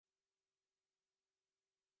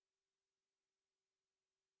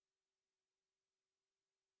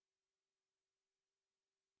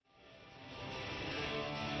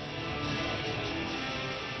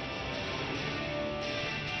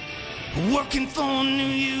Working for new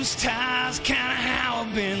use ties, kinda how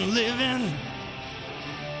I've been living.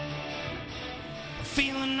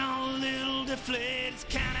 Feeling all a little deflated, it's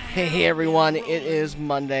kinda Hey everyone, it is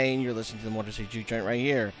Monday and you're listening to the Motor City Juke joint right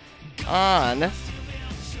here on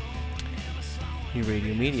New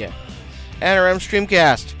Radio Media. NRM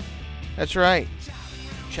Streamcast. That's right.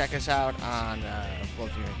 Check us out on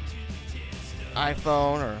both your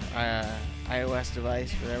iPhone or iOS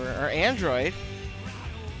device, whatever, or Android.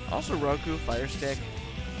 Also Roku, Fire Stick.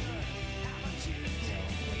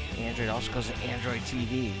 Android also goes to Android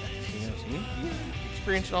TV. So you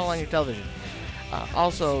experience it all on your television.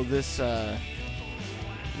 Also, these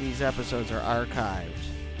episodes are archived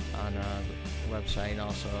on our website,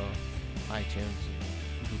 also iTunes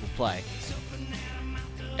and Google Play.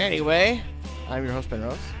 Anyway, I'm your host, Ben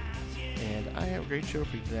Rose, and I have a great show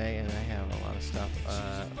for you today, and I have a lot of stuff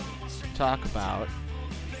to talk about.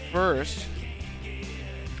 First,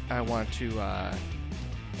 I want to get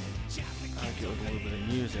with a little bit of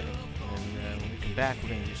music, and when we come back, we're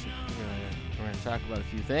going to talk about a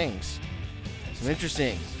few things, some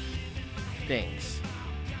interesting things,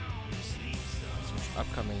 some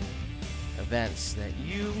upcoming events that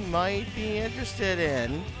you might be interested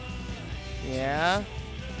in. Yeah,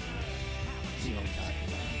 you know what I'm talking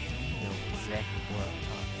about. You know exactly what I'm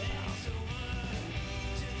talking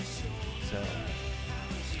about. So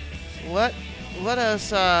let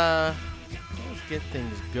us get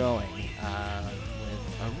things going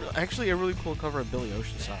with actually a really cool cover of Billy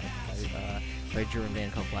Ocean's song by a German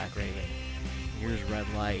band called Black Raven. Here's Red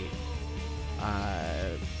Light.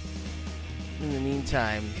 In the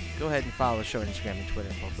meantime, go ahead and follow the show on Instagram and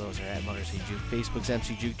Twitter. Both those are at Motor City Juke. Facebook's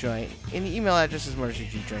MC Juke Joint. And the email address is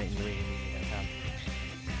motorcityjukejoint@radiomedia.com.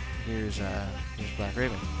 Here's Black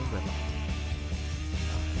Raven. Here's Red Light.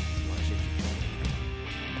 Motor City Juke Joint.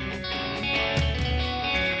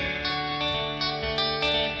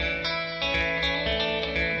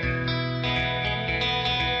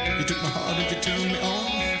 You took my heart and you turned me on,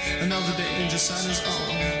 and now the danger sign is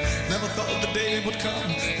on. Never thought the day would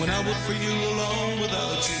come when I would for you alone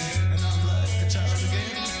without you. And I'm like a child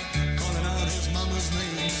again, calling out his mama's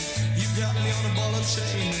name. You got me on a ball of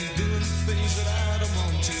chain, doing things that I don't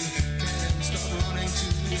want to. Can't stop running to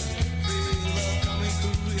you, feel love coming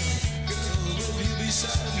through you. Girl, will you be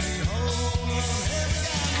beside me? Hold on, every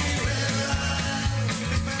got me red light.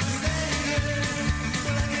 It's been a day,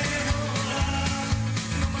 but I can't hold on.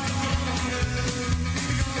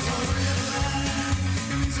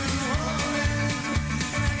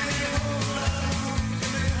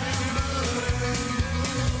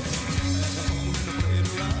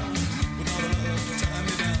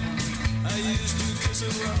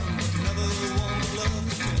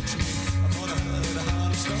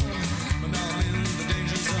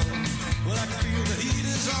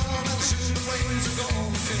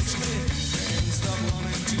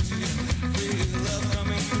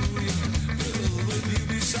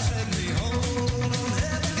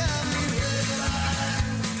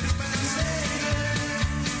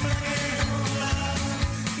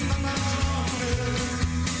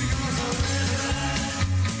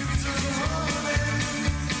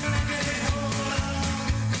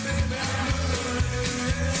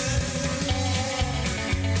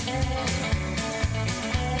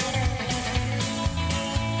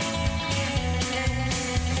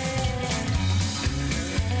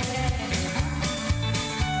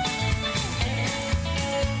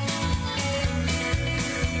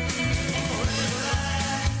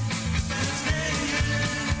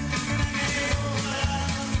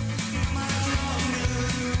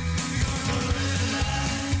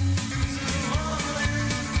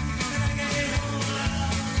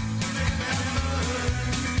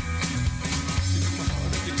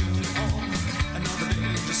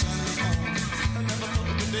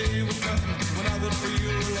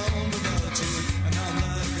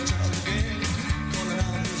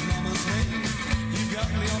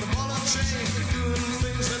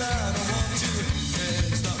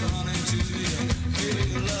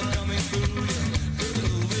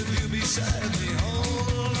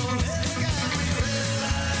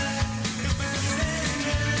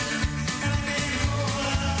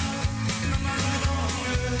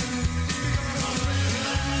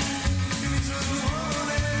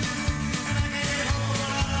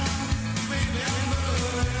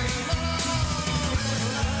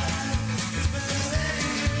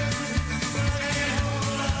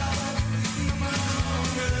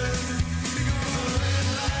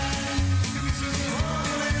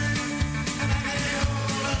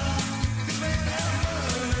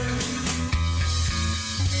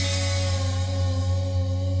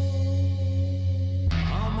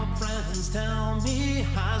 tell me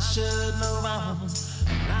I should move on.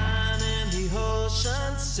 Lying in the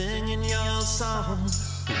ocean, singing your song.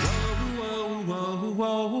 Whoa, whoa,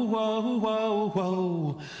 whoa, whoa, whoa,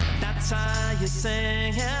 whoa. That's how you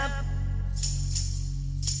sing it.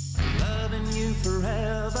 Loving you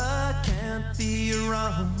forever can't be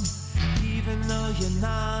wrong. Even though you're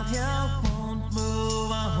not here, won't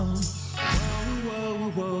move on. Whoa,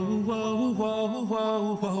 whoa, whoa, whoa,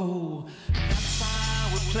 whoa, whoa. That's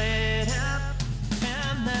how we played it.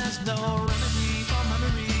 And there's no remedy for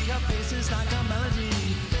memory. Your face is like a melody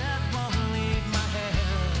that won't leave my head.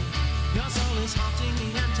 Your soul is haunting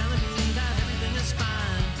me and telling me that everything is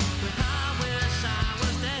fine, but I wish I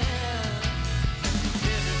was dead.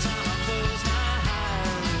 Every time I close my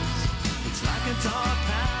eyes, it's like a dark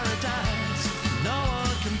paradise. No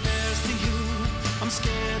one compares to you. I'm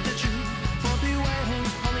scared that you won't be waiting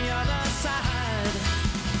on the other side.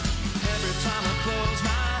 Every time I close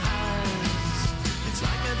my eyes, it's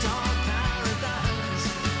like a dark paradise.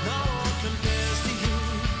 No one compares to you.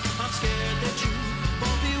 I'm scared that you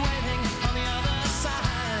won't be waiting on the other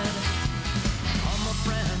side. All my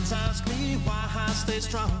friends ask me why I stay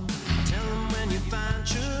strong. Tell them when you find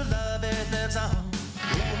true love, it lives on.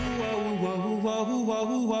 Whoa, whoa, whoa, whoa,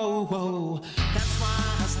 whoa, whoa. That's why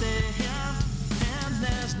I stay here. And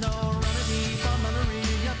there's no remedy for memory.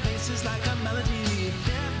 Your face is like a melody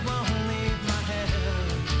that won't leave my head.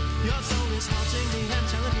 Your soul is haunting me and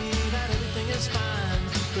telling me that everything is fine,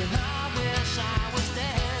 but I wish I was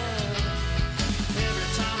dead. Every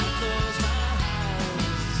time I close my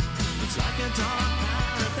eyes, it's like a dark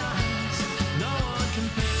paradise. No one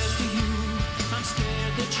compares to you. I'm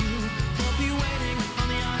scared that you won't be waiting on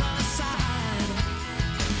the other side.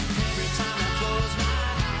 Every time I close my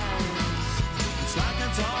eyes, it's like a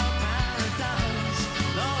dark paradise.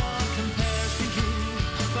 No one compares to you,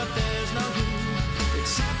 but there's no you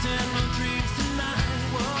except in my dreams tonight.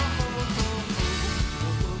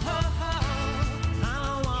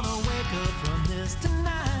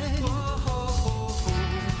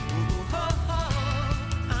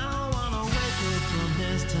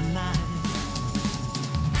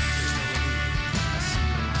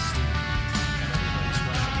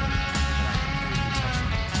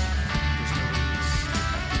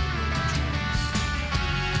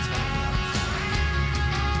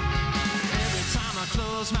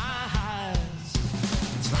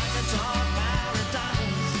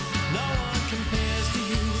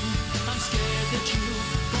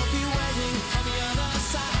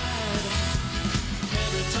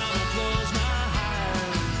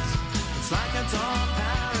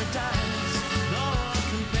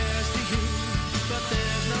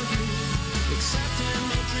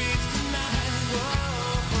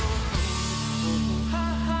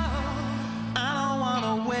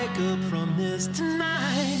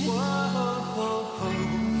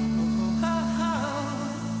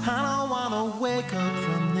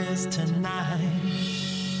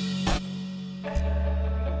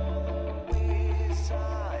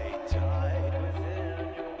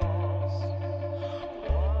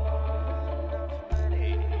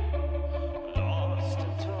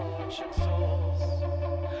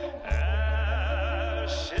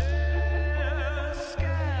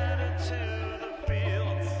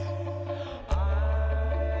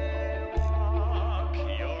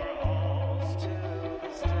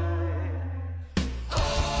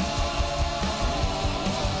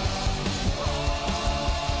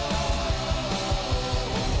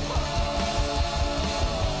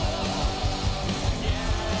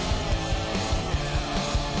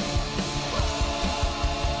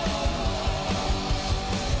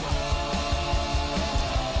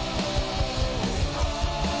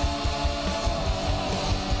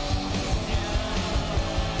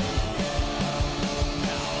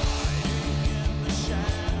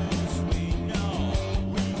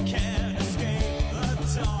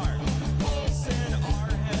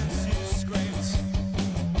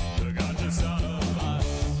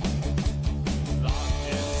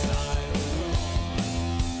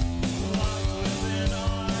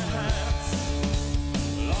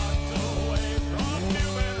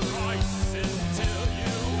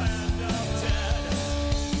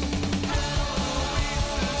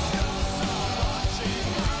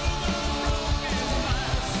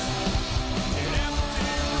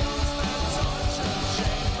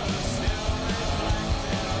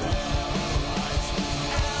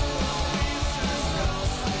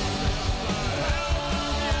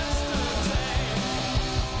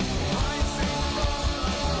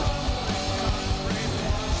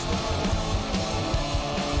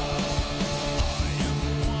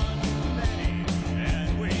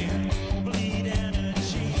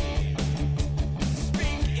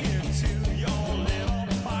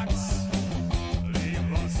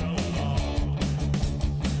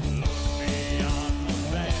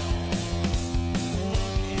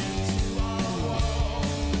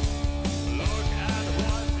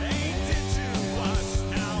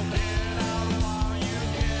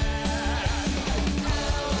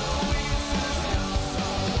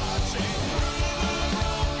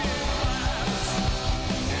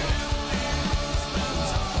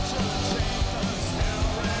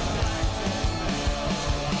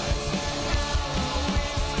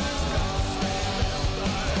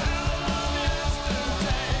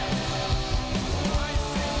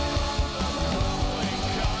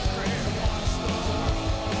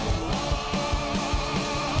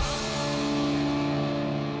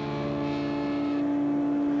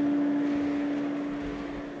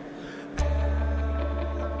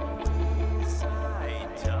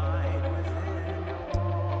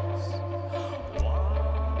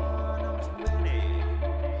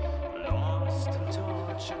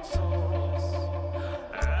 tortured souls.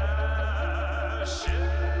 Ashes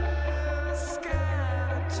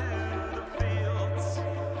scattered to the fields.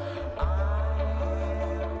 I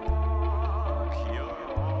walk your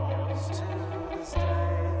halls to this day.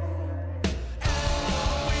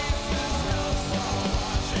 Eloise's ghosts are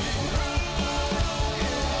watching through the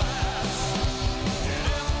broken glass. In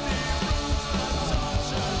empty rooms, the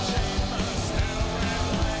torture chambers still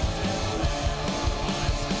reflect in their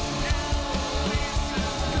eyes.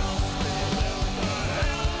 Eloise's ghosts relive the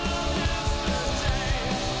hell of yesterday.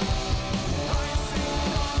 Rising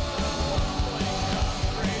from the crumbling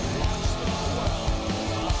concrete, watch the world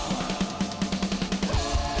move on.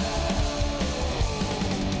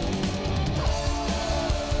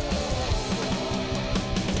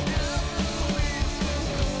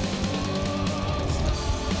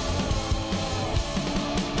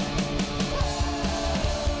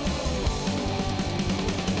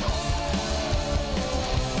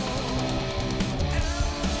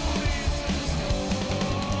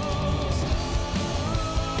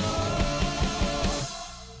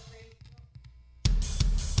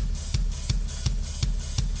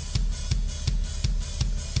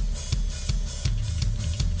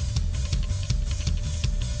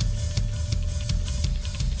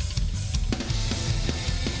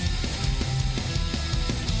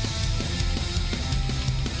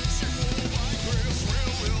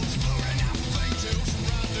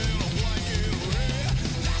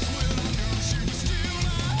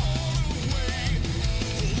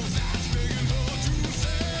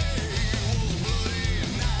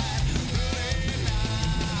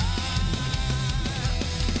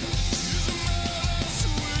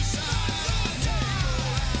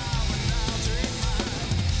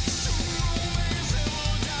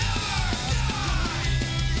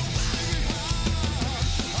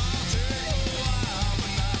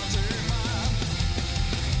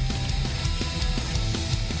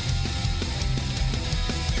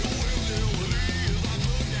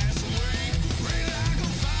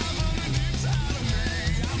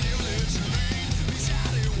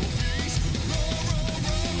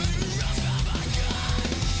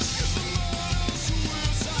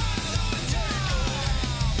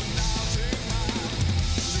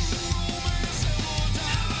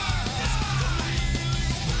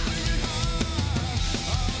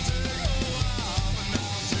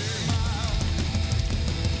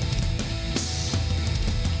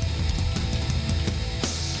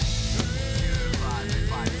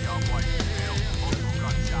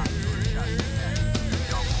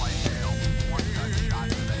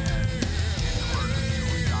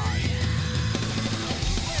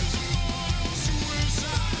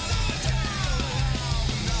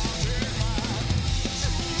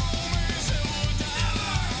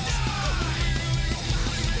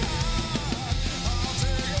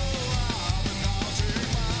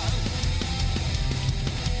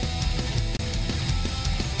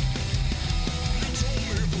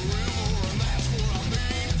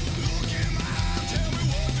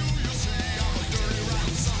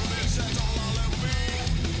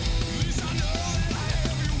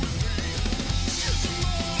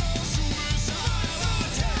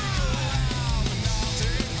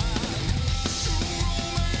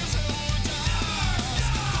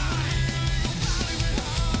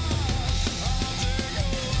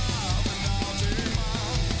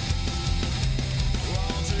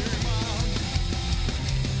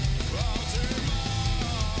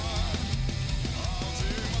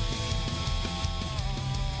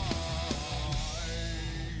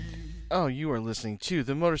 Oh, you are listening to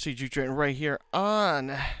the Motor City Juke Joint right here on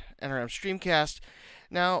NRM Streamcast.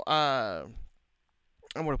 Now, I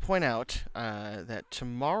want to point out that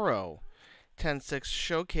tomorrow, 10/6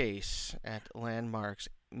 showcase at Landmark's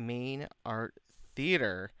Main Art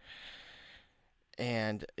Theater,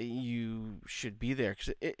 and you should be there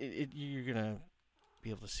because you're gonna be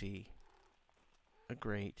able to see a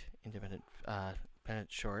great independent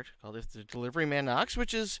short called "If the Delivery Man Knocks,"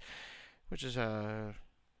 which is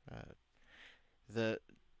the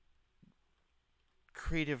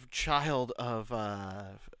creative child of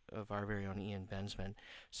our very own Ian Bensman.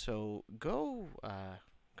 So go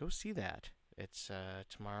see that. It's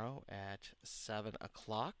tomorrow at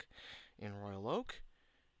 7:00 in Royal Oak.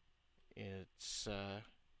 It's it'll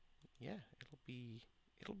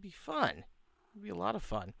be fun. It'll be a lot of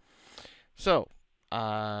fun. So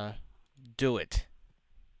do it,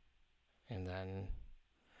 and then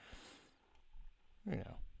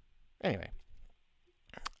anyway.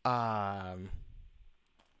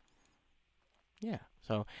 Yeah.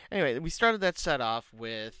 So anyway, we started that set off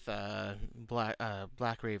with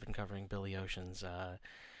Black Raven covering Billy Ocean's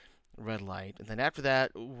Red Light. And then after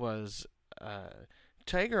that was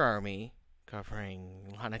Tiger Army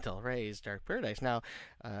covering Lana Del Rey's Dark Paradise. Now,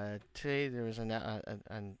 today there was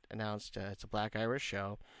announced it's a Black Irish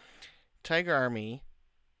show. Tiger Army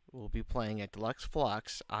will be playing at Deluxe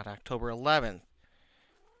Flux on October 11th.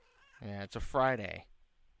 Yeah, it's a Friday.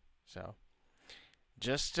 So,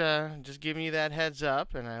 just giving you that heads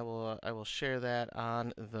up, and I will share that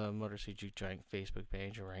on the Motor City Juke Joint Facebook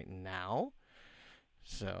page right now.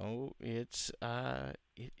 So it's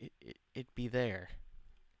it be there.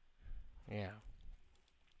 Yeah.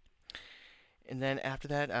 And then after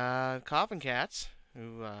that, Coffin Cats,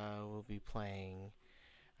 who will be playing,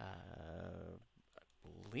 I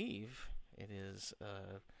believe it is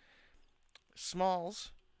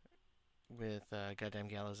Smalls with Goddamn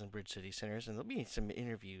Gallows and Bridge City Sinners, and there'll be some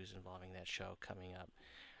interviews involving that show coming up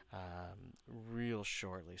real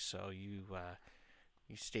shortly. So you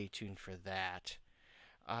stay tuned for that.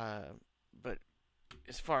 But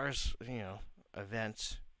as far as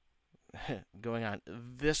events going on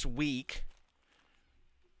this week,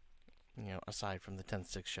 aside from the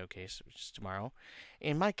 10th/6 showcase, which is tomorrow,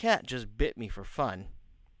 and my cat just bit me for fun.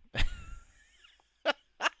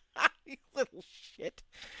 You little shit.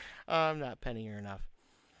 I'm not penning her enough.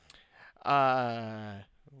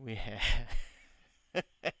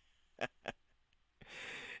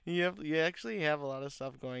 You actually have a lot of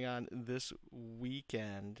stuff going on this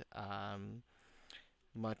weekend.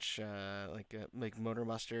 Much like Motor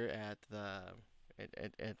Muster at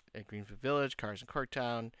Greenfield Village, Cars in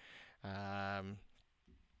Corktown,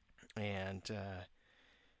 and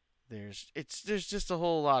there's just a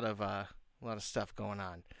whole lot of stuff going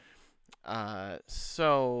on.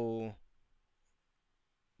 So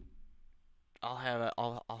I'll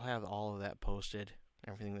have all of that posted.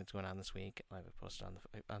 Everything that's going on this week, I'll have it posted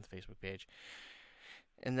on the Facebook page.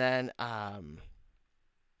 And then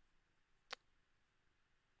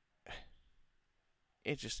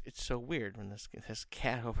it's so weird when this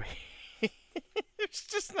cat over here it's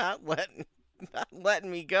just not letting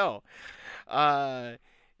me go.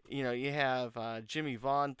 You have Jimmy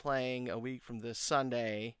Vaughn playing a week from this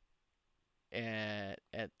Sunday at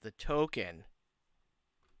the Token.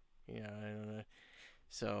 I don't know.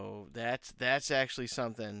 So that's actually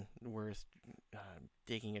something worth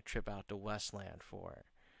taking a trip out to Westland for,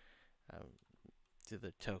 to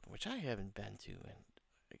the Token, which I haven't been to, and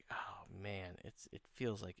oh man, it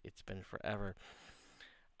feels like it's been forever.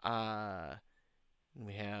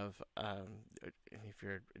 We have if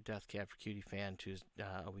you're a Death Cab for Cutie fan,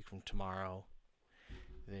 a week from tomorrow,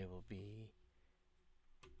 they will be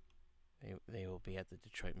at the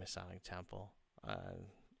Detroit Masonic Temple,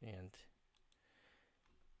 and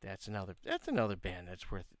that's another band that's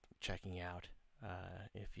worth checking out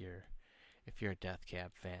if you're a Death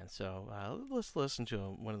Cab fan. So let's listen to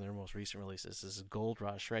one of their most recent releases. This is Gold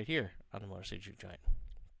Rush right here on the Motor City Juke Joint.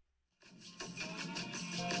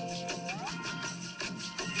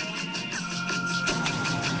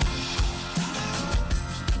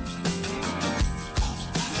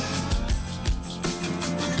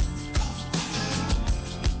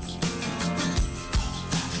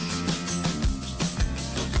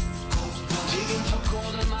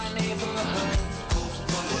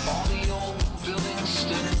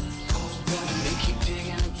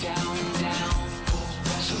 Down,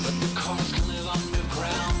 so that the cars can live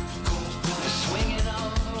underground.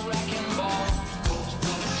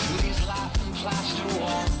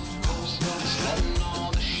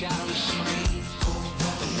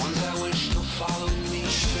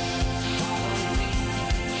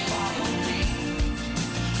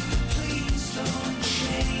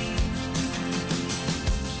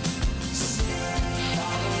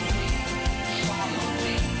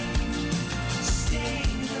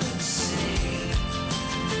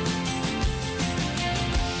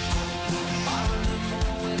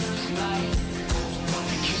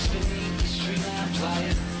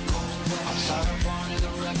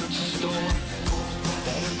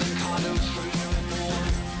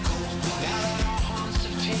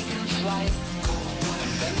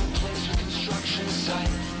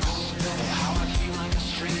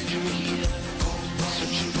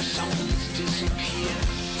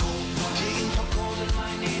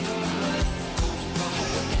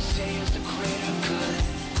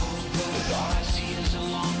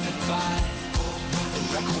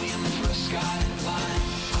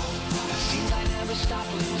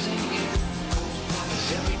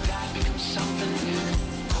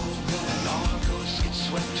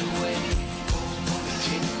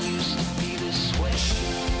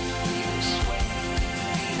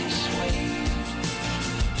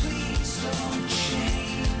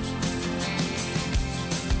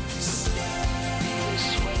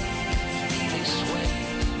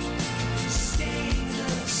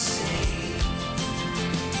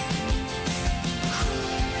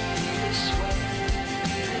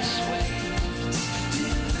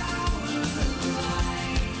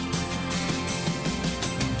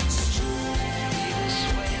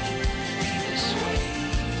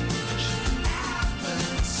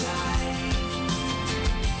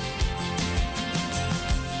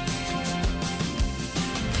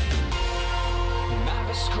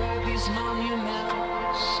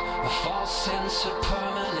 sense of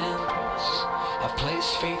permanence. I've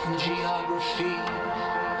placed faith in geography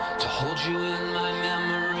to hold you in my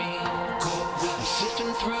memory. I'm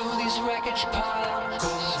sifting through these wreckage piles,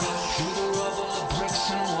 through the rubble of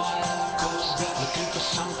bricks and wire, looking for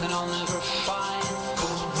something I'll never find,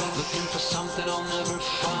 looking for something I'll never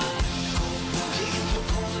find. Digging for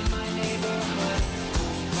coal in my neighborhood,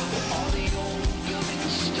 where all the old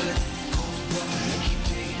buildings stood. They keep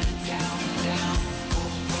digging it down and down,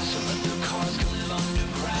 so let the cars can live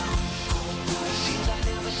underground. It seems I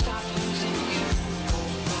never stop losing you,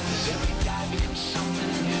 'cause every day becomes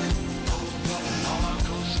something new. And all our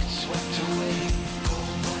ghosts get swept away.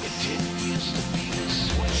 It didn't used to be this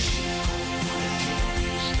way. It didn't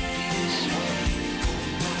used to be this way.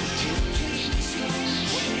 It didn't used to be this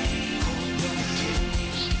way.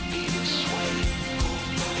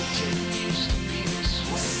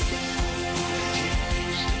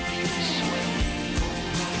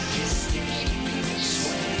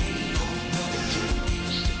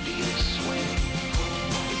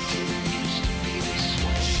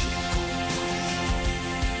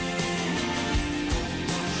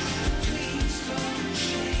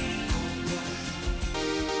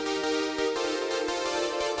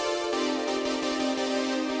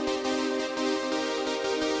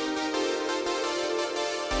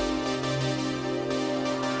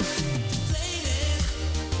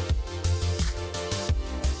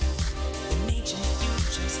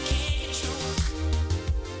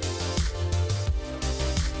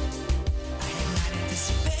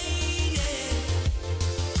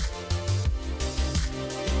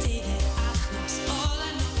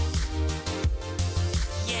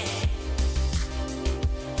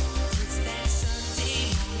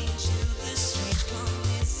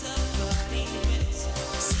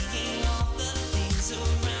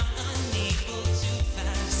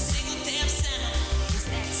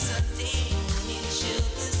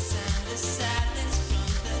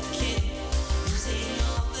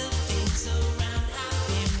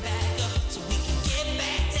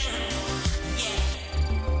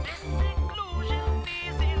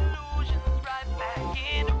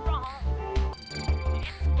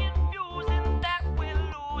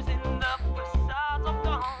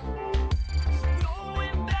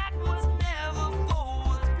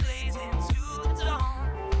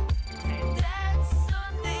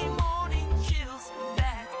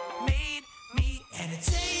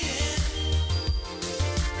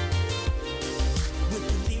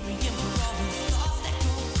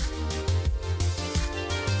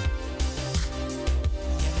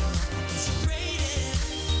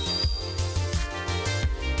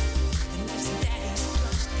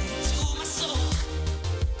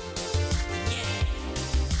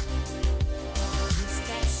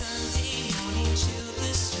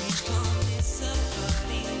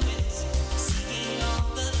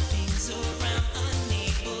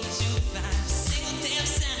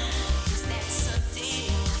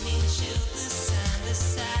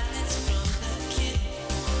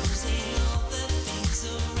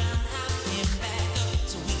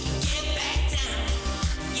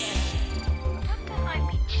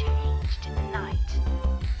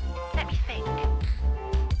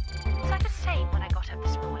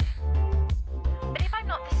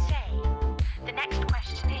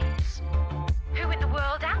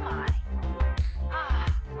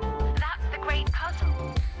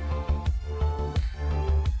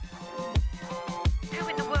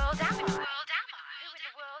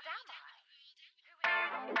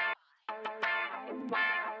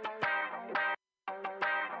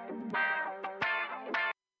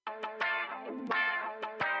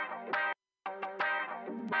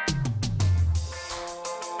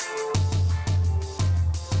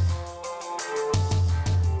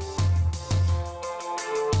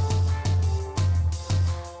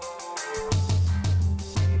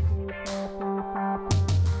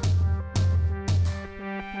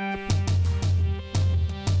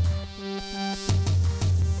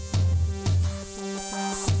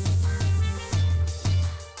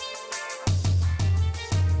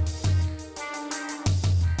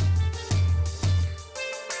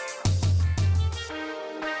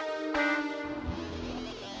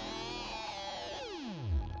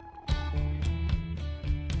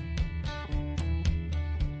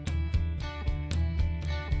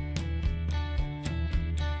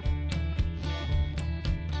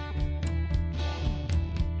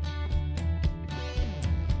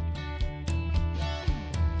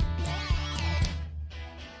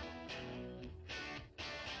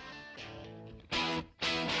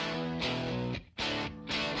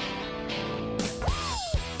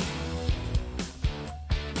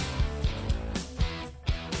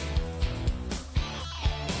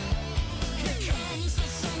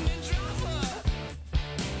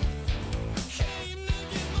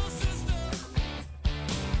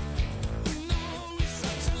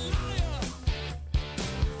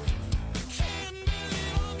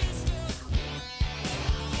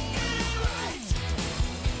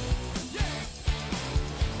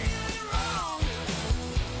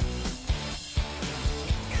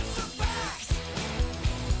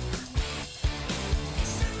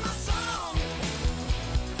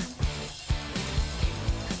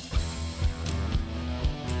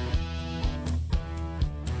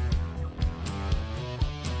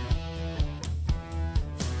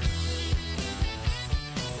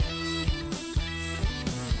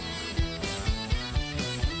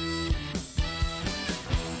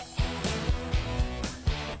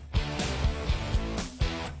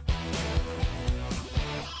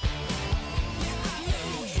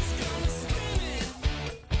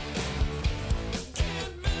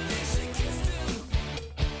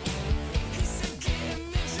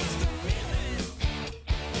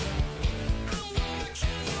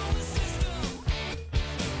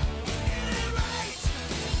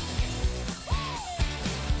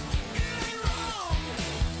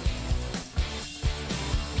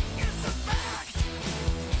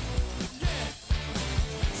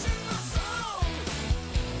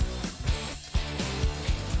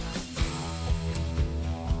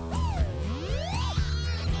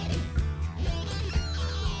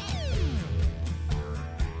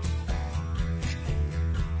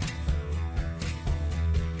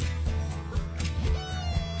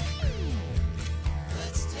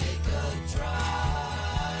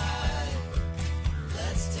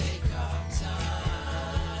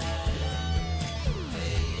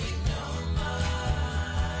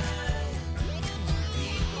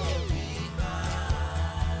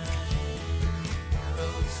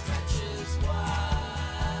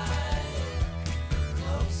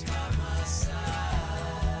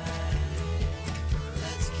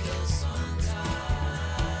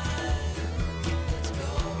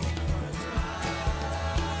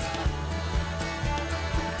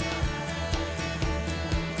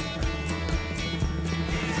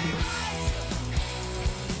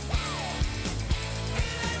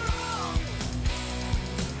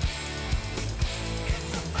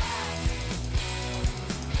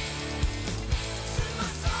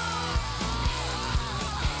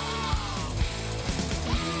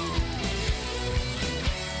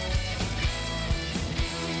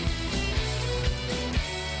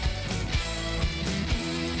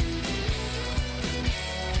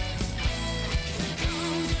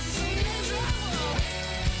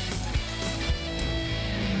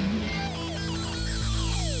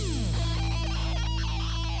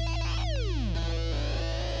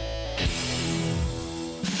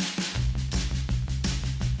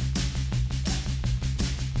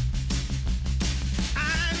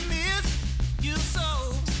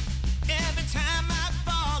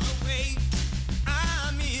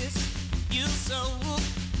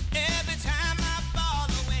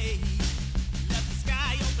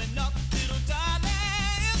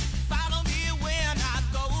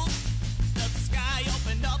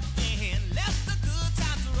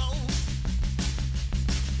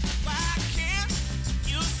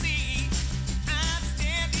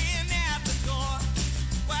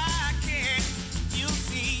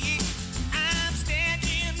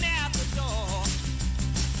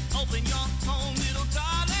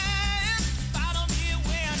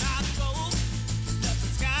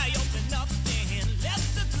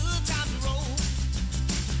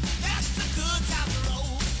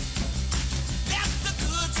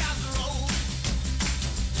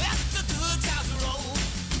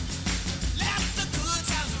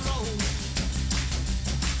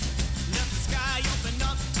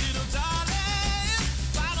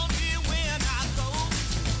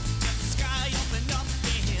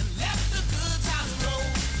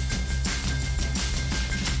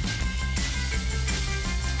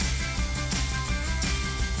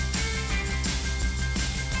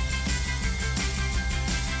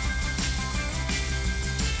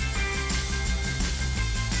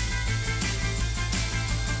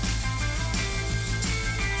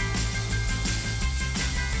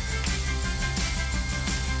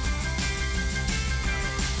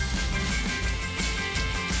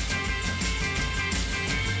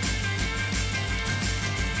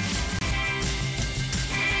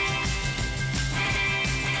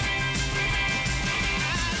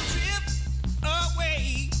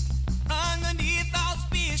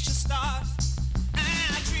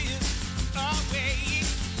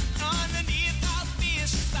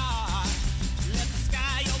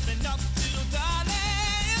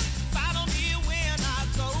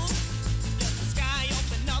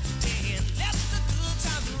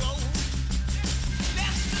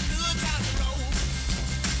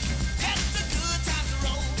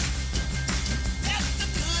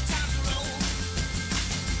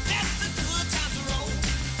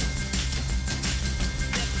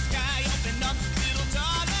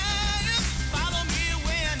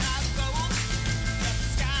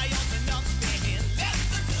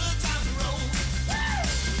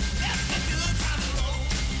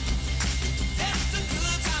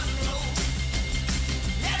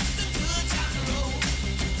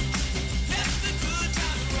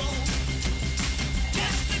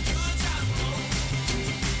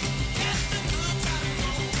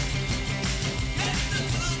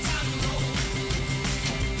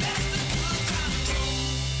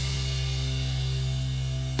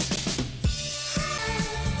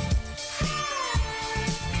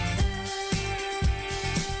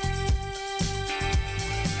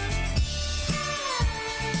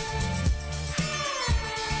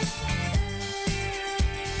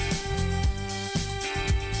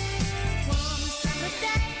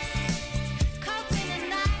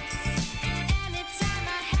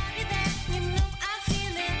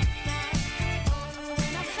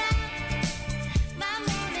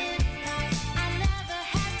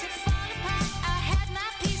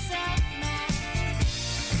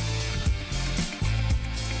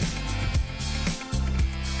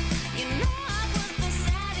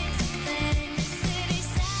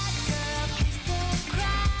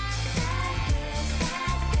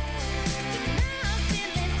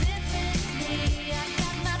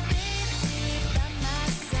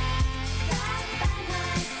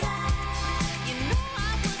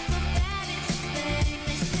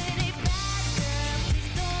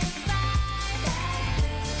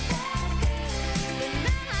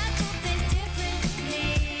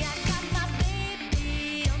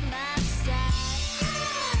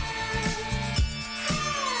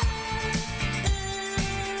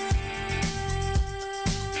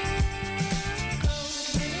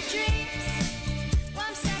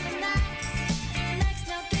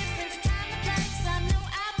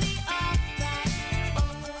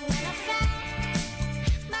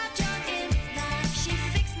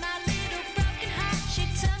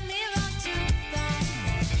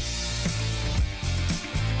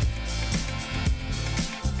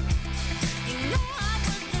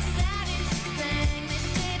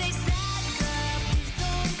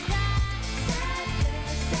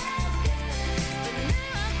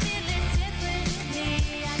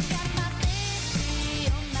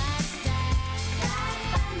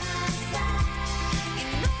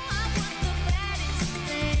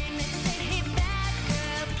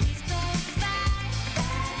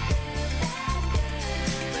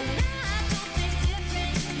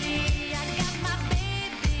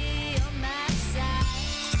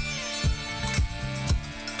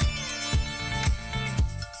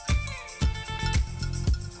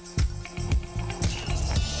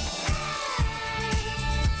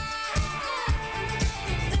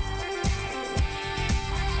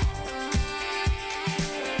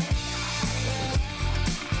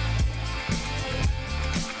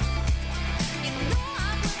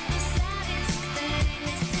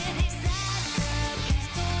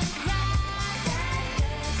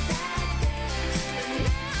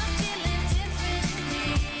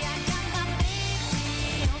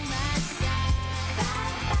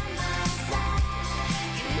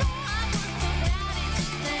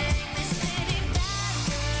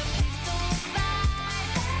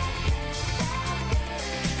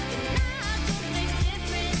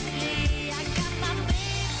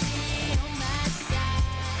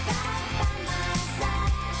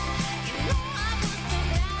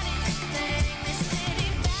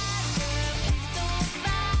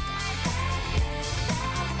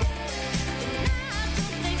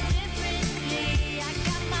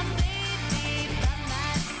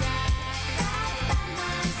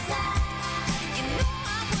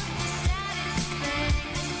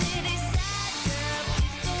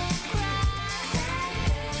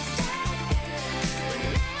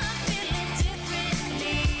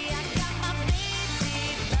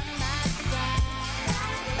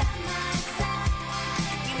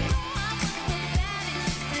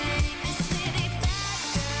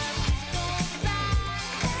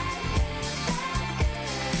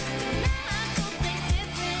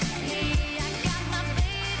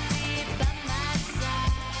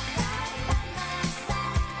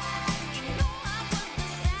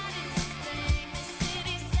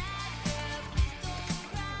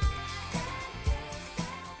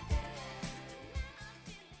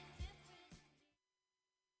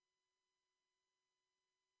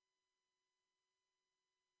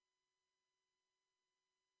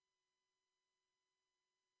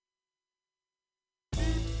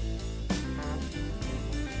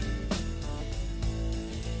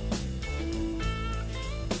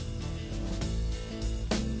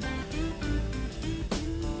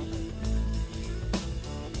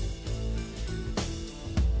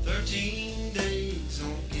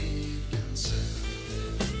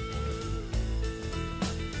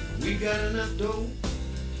 got enough dough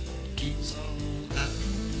to keep us all out.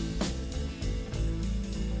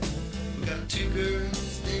 We got two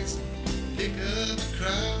girls dancing, pick up the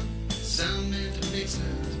crowd, sound into mixers,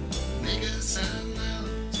 make us sound loud.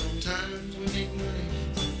 Sometimes we make money,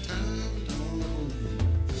 sometimes we don't know.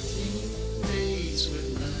 15 days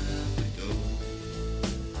with life to go.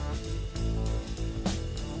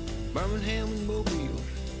 Birmingham and Mobile,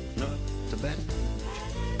 not to Baton Rouge.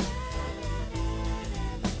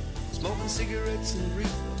 Smoking cigarettes and reefer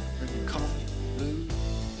and coffee blues.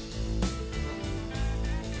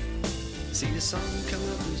 See the sun come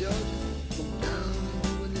up in Georgia, go down